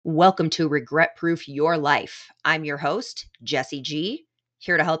Welcome to Regret Proof Your Life. I'm your host, Jessie G,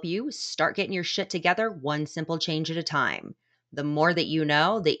 here to help you start getting your shit together one simple change at a time. The more that you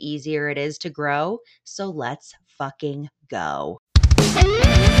know, the easier it is to grow. So let's fucking go.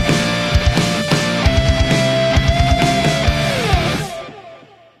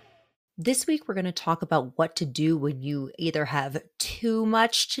 This week, we're going to talk about what to do when you either have too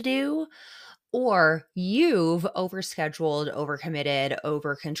much to do or you've overscheduled, overcommitted,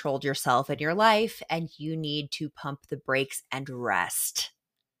 overcontrolled yourself in your life, and you need to pump the brakes and rest.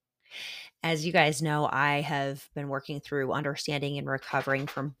 As you guys know, I have been working through understanding and recovering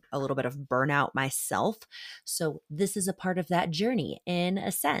from a little bit of burnout myself. So, this is a part of that journey in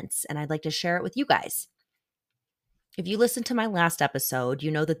a sense, and I'd like to share it with you guys. If you listened to my last episode,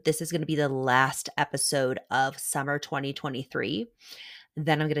 you know that this is going to be the last episode of summer 2023.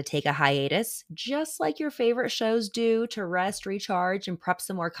 Then I'm going to take a hiatus, just like your favorite shows do, to rest, recharge, and prep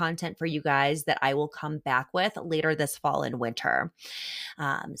some more content for you guys that I will come back with later this fall and winter.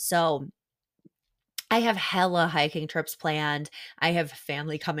 So I have hella hiking trips planned. I have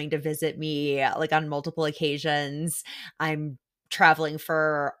family coming to visit me like on multiple occasions. I'm traveling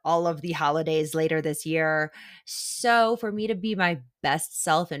for all of the holidays later this year. So, for me to be my best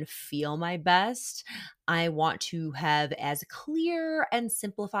self and feel my best, I want to have as clear and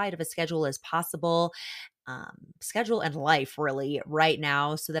simplified of a schedule as possible. Schedule and life really right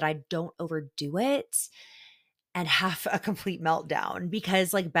now so that I don't overdo it and have a complete meltdown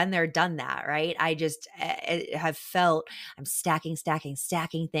because like been there, done that, right? I just have felt I'm stacking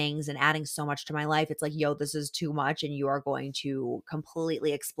things and adding so much to my life. It's like, yo, this is too much and you are going to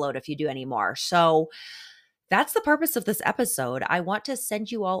completely explode if you do any more. So that's the purpose of this episode. I want to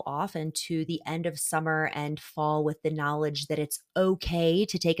send you all off into the end of summer and fall with the knowledge that it's okay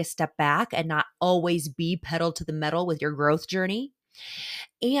to take a step back and not always be pedal to the metal with your growth journey,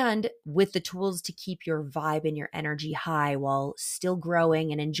 and with the tools to keep your vibe and your energy high while still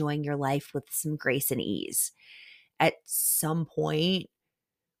growing and enjoying your life with some grace and ease. At some point,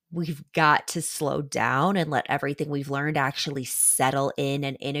 we've got to slow down and let everything we've learned actually settle in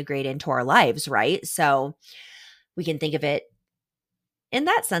and integrate into our lives, right? So we can think of it in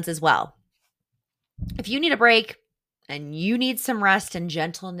that sense as well. If you need a break and you need some rest and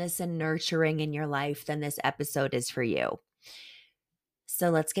gentleness and nurturing in your life, then this episode is for you. So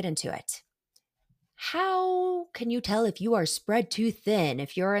let's get into it. How can you tell if you are spread too thin?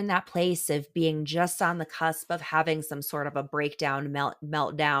 If you're in that place of being just on the cusp of having some sort of a breakdown,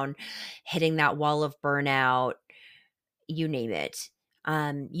 meltdown, hitting that wall of burnout, you name it.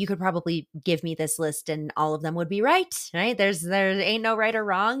 You could probably give me this list and all of them would be right, right? There ain't no right or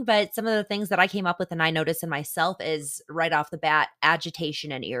wrong, but some of the things that I came up with and I notice in myself is right off the bat,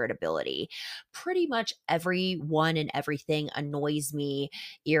 agitation and irritability. Pretty much everyone and everything annoys me,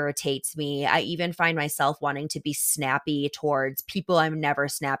 irritates me. I even find myself wanting to be snappy towards people I'm never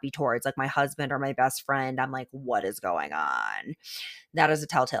snappy towards, like my husband or my best friend. I'm like, what is going on? That is a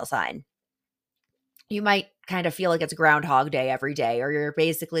telltale sign. You might kind of feel like it's Groundhog Day every day, or you're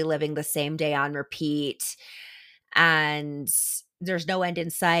basically living the same day on repeat and there's no end in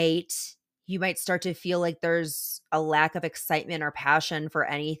sight. You might start to feel like there's a lack of excitement or passion for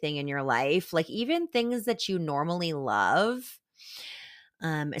anything in your life, like even things that you normally love.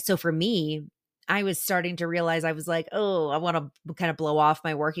 So for me, I was starting to realize I was like, oh, I want to kind of blow off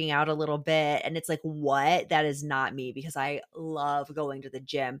my working out a little bit. And it's like, what? That is not me because I love going to the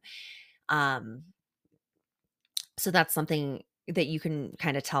gym. Um, So that's something that you can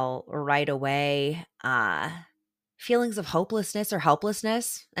kind of tell right away. Feelings of hopelessness or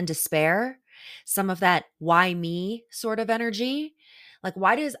helplessness and despair, some of that why me sort of energy. Like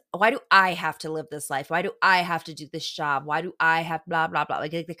why do I have to live this life? Why do I have to do this job? Why do I have blah blah blah?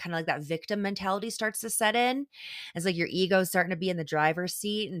 Like kind of like that victim mentality starts to set in. It's like your ego starting to be in the driver's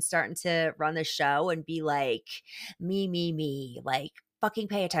seat and starting to run the show and be like me, like fucking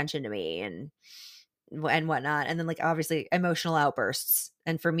pay attention to me and whatnot. And then like obviously emotional outbursts.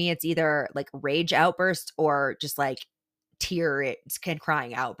 And for me, it's either like rage outbursts or just like can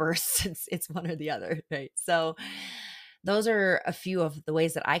crying outbursts. It's one or the other, right? So those are a few of the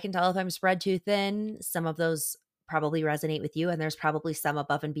ways that I can tell if I'm spread too thin. Some of those probably resonate with you, and there's probably some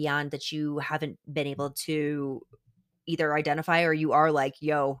above and beyond that you haven't been able to either identify or you are like,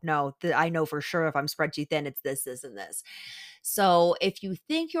 yo, no, I know for sure if I'm spread too thin, it's this, and this. So if you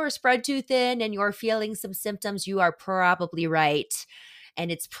think you're spread too thin and you're feeling some symptoms, you are probably right.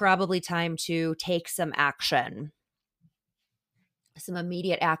 And it's probably time to take some action, some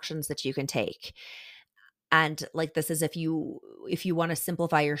immediate actions that you can take. And like this is if you want to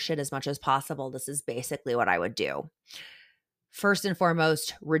simplify your shit as much as possible, this is basically what I would do. First and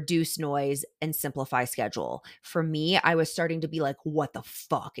foremost, reduce noise and simplify schedule. For me, I was starting to be like, what the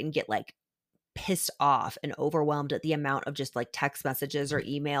fuck? And get like pissed off and overwhelmed at the amount of just like text messages or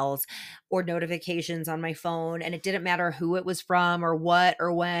emails or notifications on my phone. And it didn't matter who it was from or what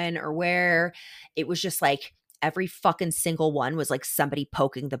or when or where. It was just like every fucking single one was like somebody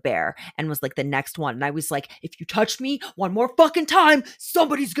poking the bear and was like the next one. And I was like, if you touch me one more fucking time,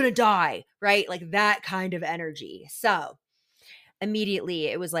 somebody's gonna die. Right? Like that kind of energy. So immediately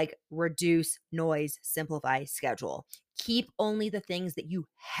it was like reduce noise, simplify schedule. Keep only the things that you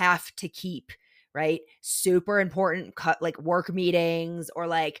have to keep, right? Super important cut like work meetings or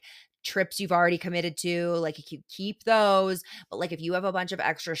like trips you've already committed to, like you keep those. But like if you have a bunch of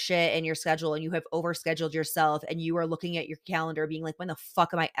extra shit in your schedule and you have overscheduled yourself and you are looking at your calendar being like, when the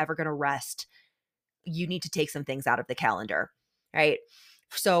fuck am I ever going to rest? You need to take some things out of the calendar, right?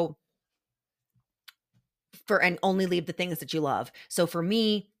 So and only leave the things that you love. So for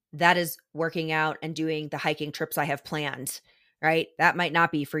me, that is working out and doing the hiking trips I have planned, right? That might not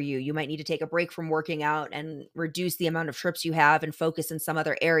be for you. You might need to take a break from working out and reduce the amount of trips you have and focus in some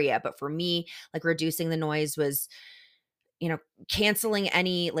other area. But for me, like reducing the noise was, canceling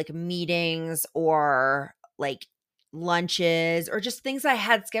any like meetings or like lunches or just things I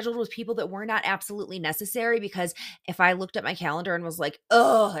had scheduled with people that were not absolutely necessary. Because if I looked at my calendar and was like,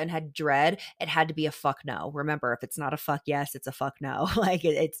 oh, and had dread, it had to be a fuck no. Remember, if it's not a fuck yes, it's a fuck no. Like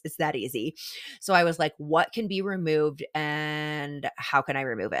it's that easy. So I was like, what can be removed and how can I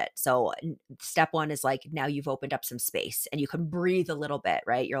remove it? So step one is like, now you've opened up some space and you can breathe a little bit,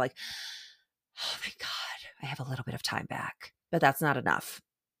 right? You're like, oh my God, I have a little bit of time back, but that's not enough.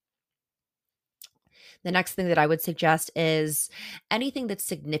 The next thing that I would suggest is anything that's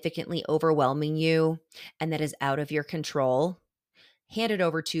significantly overwhelming you and that is out of your control, hand it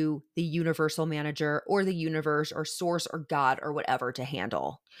over to the universal manager or the universe or source or God or whatever to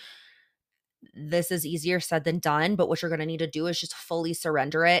handle. This is easier said than done, but what you're going to need to do is just fully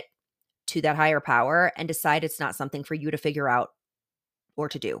surrender it to that higher power and decide it's not something for you to figure out or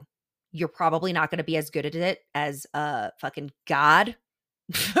to do. You're probably not going to be as good at it as a fucking God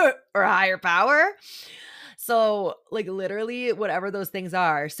or a higher power. So, like, literally, whatever those things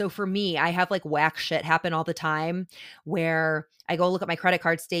are. So, for me, I have like whack shit happen all the time where I go look at my credit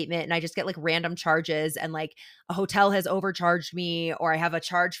card statement and I just get like random charges, and like a hotel has overcharged me, or I have a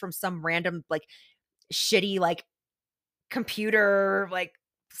charge from some random, like, shitty, like, computer, like,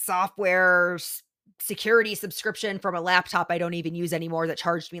 software security subscription from a laptop I don't even use anymore that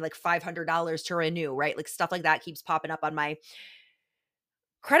charged me like $500 to renew, right? Like, stuff like that keeps popping up on my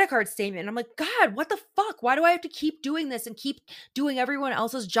credit card statement. And I'm like, God, what the fuck? Why do I have to keep doing this and keep doing everyone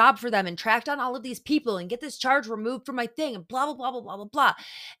else's job for them and track down all of these people and get this charge removed from my thing and blah, blah, blah, blah, blah, blah, blah.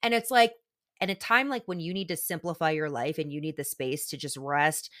 And it's like, at a time like when you need to simplify your life and you need the space to just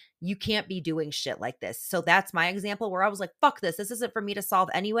rest, you can't be doing shit like this. So that's my example where I was like, fuck this. This isn't for me to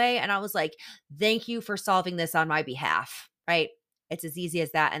solve anyway. And I was like, thank you for solving this on my behalf. Right. It's as easy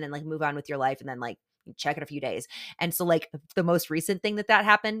as that. And then like move on with your life and then like check in a few days. And so like the most recent thing that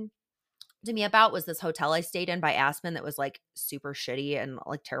happened to me about was this hotel I stayed in by Aspen that was like super shitty and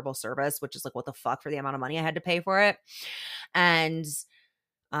like terrible service, which is like, what the fuck for the amount of money I had to pay for it. And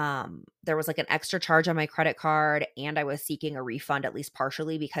there was like an extra charge on my credit card and I was seeking a refund, at least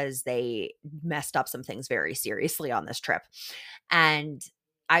partially, because they messed up some things very seriously on this trip. And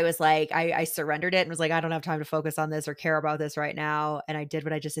I was like, I surrendered it and was like, I don't have time to focus on this or care about this right now. And I did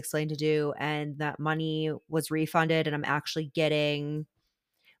what I just explained to do. And that money was refunded. And I'm actually getting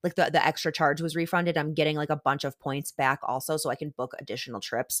like the extra charge was refunded. I'm getting like a bunch of points back also. So I can book additional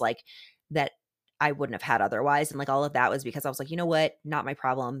trips like that I wouldn't have had otherwise. And like all of that was because I was like, you know what? Not my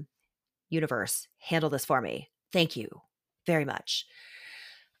problem. Universe, handle this for me. Thank you very much.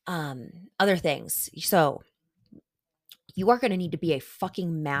 Other things. So you are going to need to be a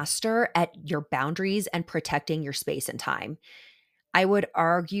fucking master at your boundaries and protecting your space and time. I would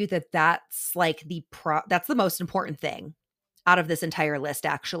argue that that's like that's the most important thing out of this entire list,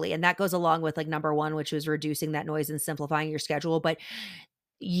 actually. And that goes along with like number one, which was reducing that noise and simplifying your schedule. But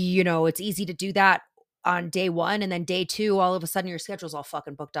it's easy to do that on day one. And then day two, all of a sudden your schedule's all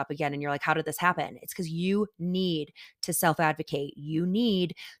fucking booked up again. And you're like, how did this happen? It's because you need to self-advocate. You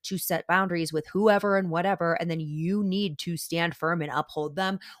need to set boundaries with whoever and whatever. And then you need to stand firm and uphold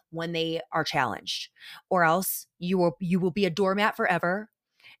them when they are challenged. Or else you will be a doormat forever.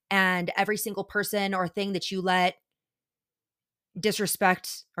 And every single person or thing that you let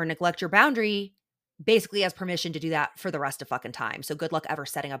disrespect or neglect your boundary basically has permission to do that for the rest of fucking time. So good luck ever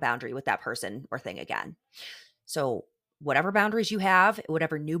setting a boundary with that person or thing again. So whatever boundaries you have,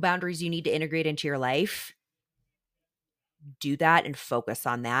 whatever new boundaries you need to integrate into your life, do that and focus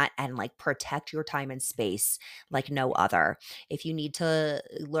on that and like protect your time and space like no other. If you need to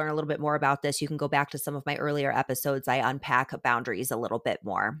learn a little bit more about this, you can go back to some of my earlier episodes. I unpack boundaries a little bit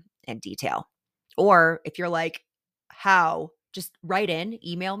more in detail. Or if you're like, how? Just write in,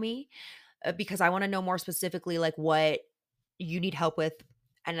 email me, because I want to know more specifically like what you need help with,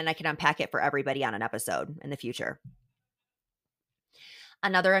 and then I can unpack it for everybody on an episode in the future.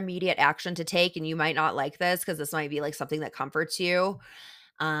 Another immediate action to take, and you might not like this because this might be like something that comforts you.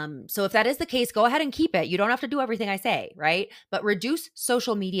 So if that is the case, go ahead and keep it. You don't have to do everything I say, right? But reduce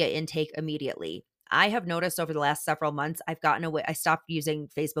social media intake immediately. I have noticed over the last several months, I've gotten away. I stopped using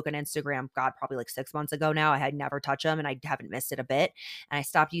Facebook and Instagram, God, probably like 6 months ago now. I had never touched them and I haven't missed it a bit. And I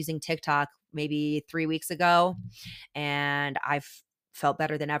stopped using TikTok maybe 3 weeks ago. And I've felt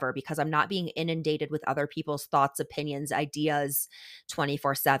better than ever because I'm not being inundated with other people's thoughts, opinions, ideas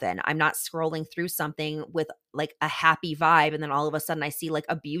 24/7. I'm not scrolling through something with like a happy vibe and then all of a sudden I see like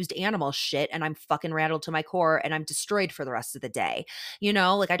abused animal shit and I'm fucking rattled to my core and I'm destroyed for the rest of the day.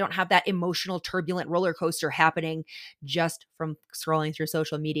 Like I don't have that emotional turbulent roller coaster happening just from scrolling through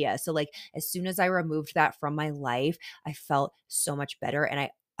social media. So like as soon as I removed that from my life, I felt so much better and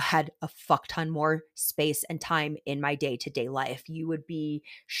I had a fuck ton more space and time in my day-to-day life. You would be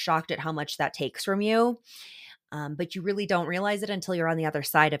shocked at how much that takes from you. But you really don't realize it until you're on the other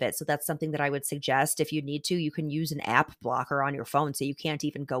side of it. So that's something that I would suggest. If you need to, you can use an app blocker on your phone so you can't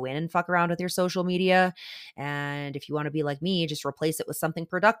even go in and fuck around with your social media. And if you want to be like me, just replace it with something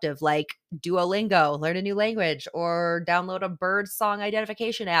productive like Duolingo, learn a new language, or download a bird song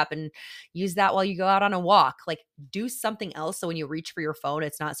identification app and use that while you go out on a walk. Like do something else. So when you reach for your phone,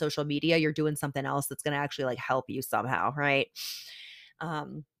 it's not social media. You're doing something else that's going to actually like help you somehow, right?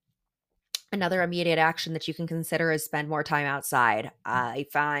 Um, Another immediate action that you can consider is spend more time outside. I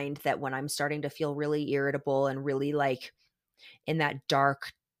find that when I'm starting to feel really irritable and really like in that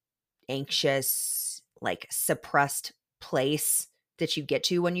dark, anxious, like suppressed place that you get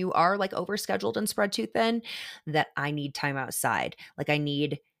to when you are like overscheduled and spread too thin, that I need time outside. Like I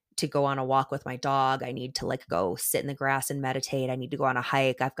need to go on a walk with my dog. I need to like go sit in the grass and meditate. I need to go on a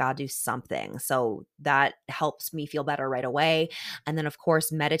hike. I've got to do something. So that helps me feel better right away. And then, of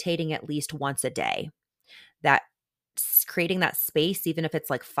course, meditating at least once a day. That creating that space, even if it's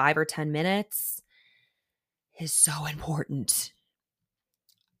like 5 or 10 minutes, is so important.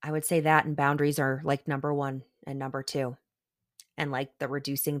 I would say that and boundaries are like number one and number two. And like the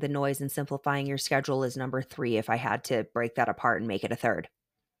reducing the noise and simplifying your schedule is number three if I had to break that apart and make it a third.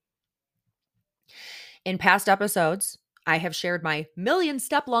 In past episodes, I have shared my million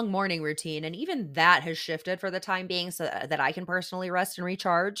step long morning routine, and even that has shifted for the time being so that I can personally rest and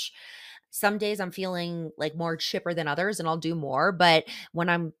recharge. Some days I'm feeling like more chipper than others, and I'll do more. But when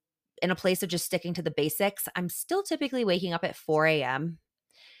I'm in a place of just sticking to the basics, I'm still typically waking up at 4 a.m.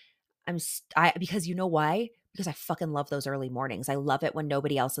 Because you know why? Because I fucking love those early mornings. I love it when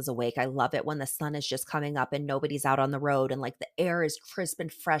nobody else is awake. I love it when the sun is just coming up and nobody's out on the road and like the air is crisp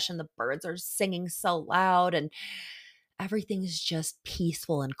and fresh and the birds are singing so loud and everything is just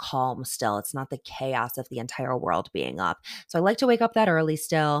peaceful and calm still. It's not the chaos of the entire world being up. So I like to wake up that early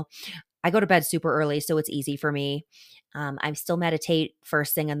still. I go to bed super early, so it's easy for me. I still meditate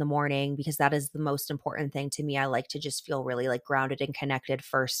first thing in the morning because that is the most important thing to me. I like to just feel really like grounded and connected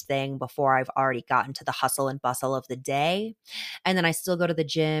first thing before I've already gotten to the hustle and bustle of the day. And then I still go to the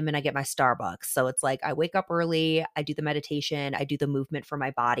gym and I get my Starbucks. So it's like I wake up early, I do the meditation, I do the movement for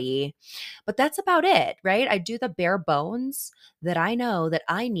my body. But that's about it, right? I do the bare bones that I know that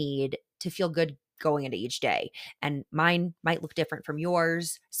I need to feel good going into each day. And mine might look different from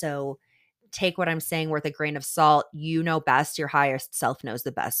yours. So take what I'm saying with a grain of salt. You know best. Your highest self knows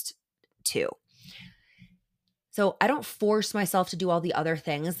the best too. So I don't force myself to do all the other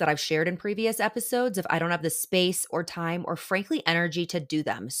things that I've shared in previous episodes if I don't have the space or time or frankly energy to do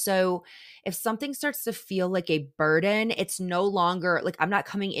them. So if something starts to feel like a burden, it's no longer like I'm not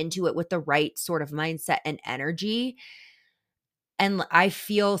coming into it with the right sort of mindset and energy. And I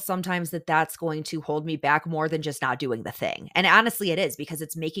feel sometimes that that's going to hold me back more than just not doing the thing. And honestly, it is because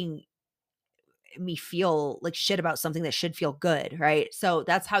it's making me feel like shit about something that should feel good, right? So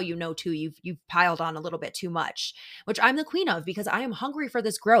that's how you know too you've piled on a little bit too much, which I'm the queen of because I am hungry for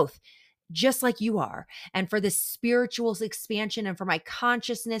this growth just like you are and for this spiritual expansion and for my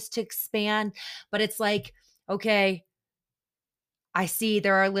consciousness to expand, but it's like okay, I see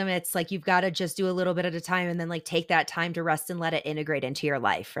there are limits, like you've got to just do a little bit at a time and then like take that time to rest and let it integrate into your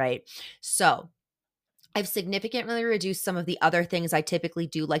life, right? So I've significantly reduced some of the other things I typically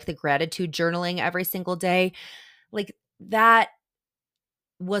do, like the gratitude journaling every single day. Like that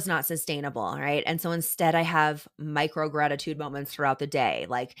was not sustainable, right? And so instead I have micro gratitude moments throughout the day.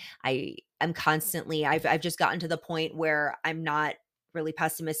 Like I am constantly I've just gotten to the point where I'm not really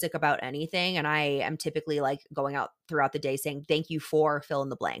pessimistic about anything, and I am typically like going out throughout the day saying thank you for fill in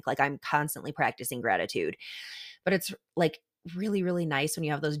the blank. Like I'm constantly practicing gratitude. But it's like really, really nice when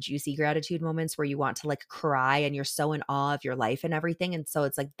you have those juicy gratitude moments where you want to like cry and you're so in awe of your life and everything. And so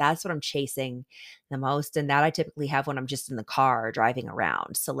it's like that's what I'm chasing the most. And that I typically have when I'm just in the car driving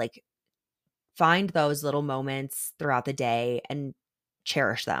around. So like find those little moments throughout the day and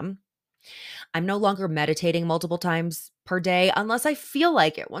cherish them. I'm no longer meditating multiple times per day unless I feel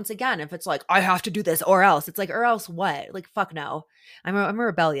like it. Once again, if it's like, I have to do this or else, it's like, or else what? Like, fuck no. I'm a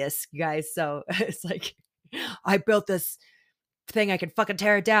rebellious, you guys. So it's like, I built this thing, I can fucking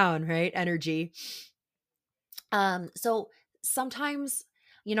tear it down, right? Energy. So sometimes,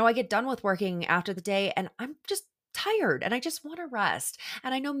 I get done with working after the day and I'm just tired and I just want to rest.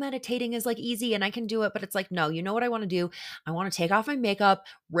 And I know meditating is like easy and I can do it, but it's like, no, you know what I want to do? I want to take off my makeup,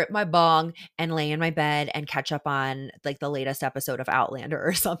 rip my bong, and lay in my bed and catch up on like the latest episode of Outlander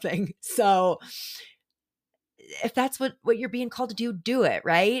or something. So if that's what you're being called to do, do it,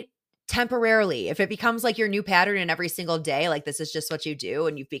 right? Temporarily. If it becomes like your new pattern and every single day, like this is just what you do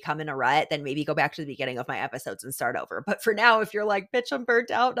and you've become in a rut, then maybe go back to the beginning of my episodes and start over. But for now, if you're like, bitch, I'm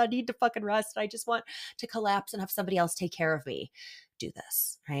burnt out and I need to fucking rest, I just want to collapse and have somebody else take care of me, do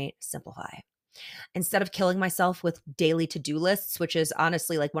this, right? Simplify. Instead of killing myself with daily to-do lists, which is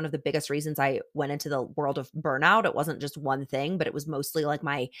honestly like one of the biggest reasons I went into the world of burnout. It wasn't just one thing, but it was mostly like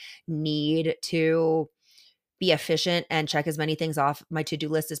my need to be efficient and check as many things off my to-do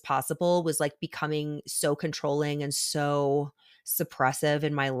list as possible was like becoming so controlling and so suppressive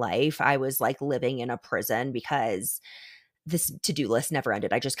in my life. I was like living in a prison because this to-do list never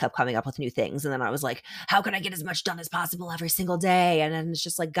ended. I just kept coming up with new things. And then I was like, how can I get as much done as possible every single day? And then it's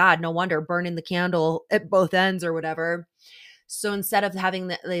just like, God, no wonder burning the candle at both ends or whatever. So instead of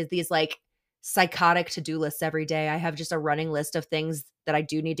having these like psychotic to-do lists every day, I have just a running list of things that I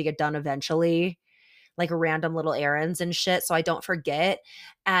do need to get done eventually, like random little errands and shit so I don't forget.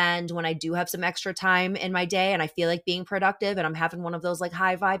 And when I do have some extra time in my day and I feel like being productive and I'm having one of those like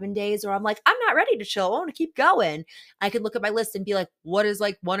high vibing days where I'm like, I'm not ready to chill, I want to keep going, I can look at my list and be like, what is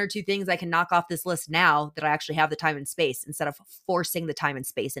like one or two things I can knock off this list now that I actually have the time and space instead of forcing the time and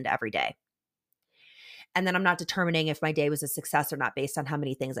space into every day. And then I'm not determining if my day was a success or not based on how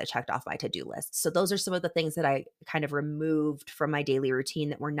many things I checked off my to-do list. So those are some of the things that I kind of removed from my daily routine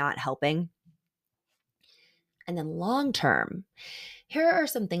that were not helping. And then long term, here are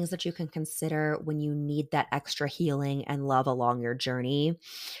some things that you can consider when you need that extra healing and love along your journey,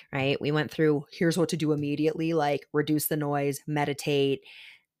 right? We went through here's what to do immediately, like reduce the noise, meditate,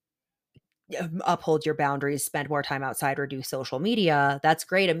 uphold your boundaries, spend more time outside, reduce social media. That's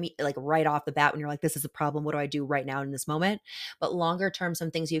great. Like right off the bat, when you're like, this is a problem, what do I do right now in this moment? But longer term,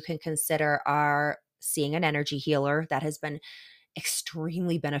 some things you can consider are seeing an energy healer. That has been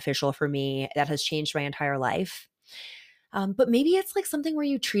extremely beneficial for me. That has changed my entire life. But maybe it's like something where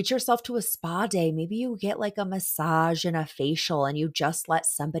you treat yourself to a spa day. Maybe you get like a massage and a facial and you just let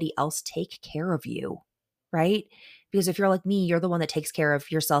somebody else take care of you, right? Because if you're like me, you're the one that takes care of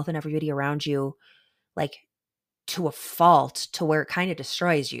yourself and everybody around you, like to a fault to where it kind of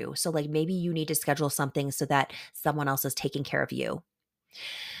destroys you. So like maybe you need to schedule something so that someone else is taking care of you.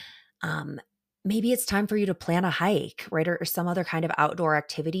 Um, Maybe it's time for you to plan a hike, right? Or some other kind of outdoor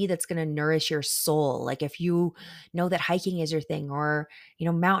activity that's going to nourish your soul. Like if you know that hiking is your thing, or,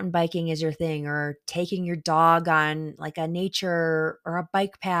 mountain biking is your thing, or taking your dog on like a nature or a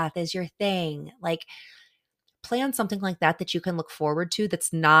bike path is your thing. Like plan something like that you can look forward to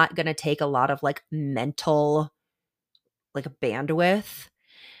that's not going to take a lot of like mental, like bandwidth,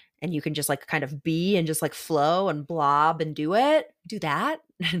 and you can just like kind of be and just like flow and blob and do that.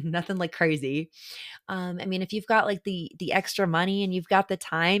 Nothing like crazy. I mean, if you've got like the extra money and you've got the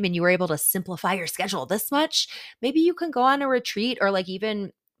time and you were able to simplify your schedule this much, maybe you can go on a retreat or like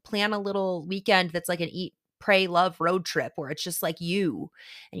even plan a little weekend that's like an eat, pray, love road trip where it's just like you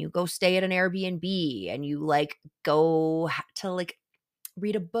and you go stay at an Airbnb and you like go to like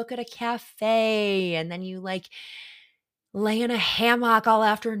read a book at a cafe and then you like lay in a hammock all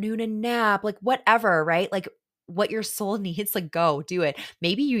afternoon and nap, like whatever, right? Like what your soul needs, like go do it.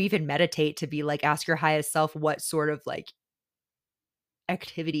 Maybe you even meditate to be like, ask your highest self what sort of like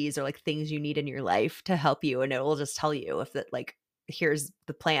activities or like things you need in your life to help you. And it will just tell you if that like, here's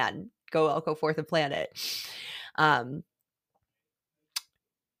the plan, I'll go forth and plan it. Um,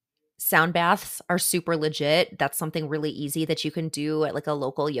 Sound baths are super legit. That's something really easy that you can do at like a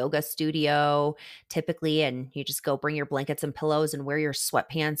local yoga studio typically. And you just go bring your blankets and pillows and wear your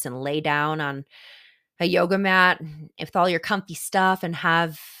sweatpants and lay down on a yoga mat with all your comfy stuff and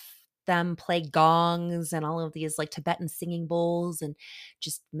have them play gongs and all of these like Tibetan singing bowls and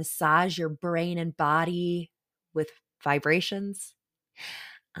just massage your brain and body with vibrations.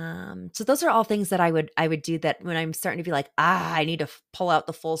 So those are all things that I would do that when I'm starting to be like, I need to pull out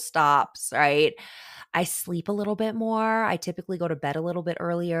the full stops, right? I sleep a little bit more. I typically go to bed a little bit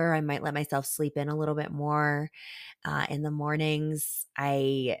earlier. I might let myself sleep in a little bit more in the mornings.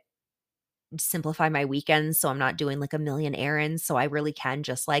 I simplify my weekends so I'm not doing like a million errands. So I really can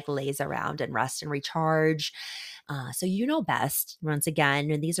just like laze around and rest and recharge. So you know best once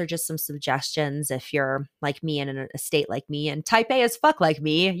again. And these are just some suggestions. If you're like me and in a state like me and type A as fuck like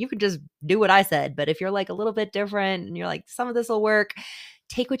me, you can just do what I said. But if you're like a little bit different and you're like, some of this will work,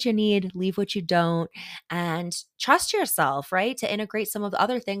 take what you need, leave what you don't, and trust yourself, right? To integrate some of the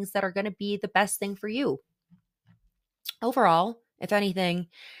other things that are going to be the best thing for you. Overall, if anything,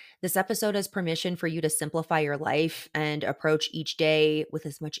 this episode has permission for you to simplify your life and approach each day with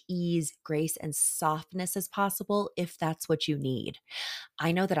as much ease, grace, and softness as possible if that's what you need.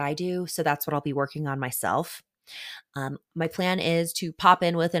 I know that I do, so that's what I'll be working on myself. My plan is to pop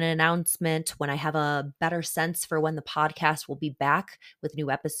in with an announcement when I have a better sense for when the podcast will be back with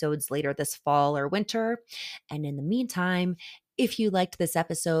new episodes later this fall or winter. And in the meantime, if you liked this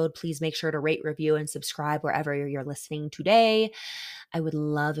episode, please make sure to rate, review, and subscribe wherever you're listening today. I would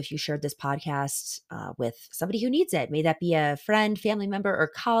love if you shared this podcast with somebody who needs it. May that be a friend, family member, or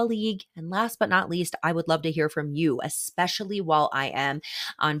colleague. And last but not least, I would love to hear from you, especially while I am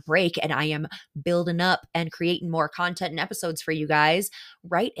on break and I am building up and creating more content and episodes for you guys.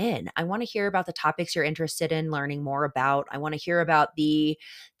 Write in. I want to hear about the topics you're interested in learning more about. I want to hear about the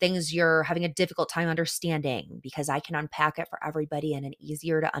things you're having a difficult time understanding because I can unpack it for everybody in an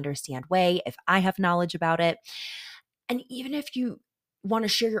easier to understand way if I have knowledge about it. And even if you want to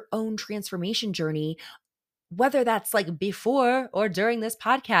share your own transformation journey, whether that's like before or during this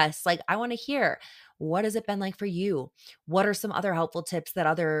podcast, like I want to hear, what has it been like for you? What are some other helpful tips that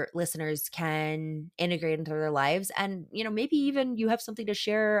other listeners can integrate into their lives? And, maybe even you have something to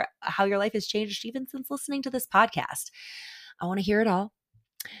share how your life has changed even since listening to this podcast. I want to hear it all.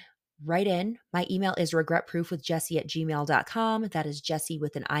 Write in. My email is regretproofwithjessie@gmail.com. That is Jessie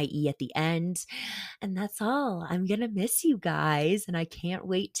with an IE at the end. And that's all. I'm going to miss you guys. And I can't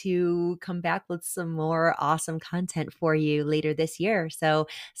wait to come back with some more awesome content for you later this year. So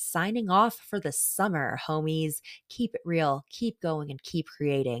signing off for the summer, homies. Keep it real, keep going, and keep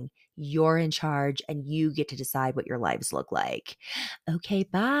creating. You're in charge and you get to decide what your lives look like. Okay,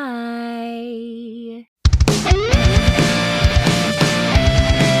 bye.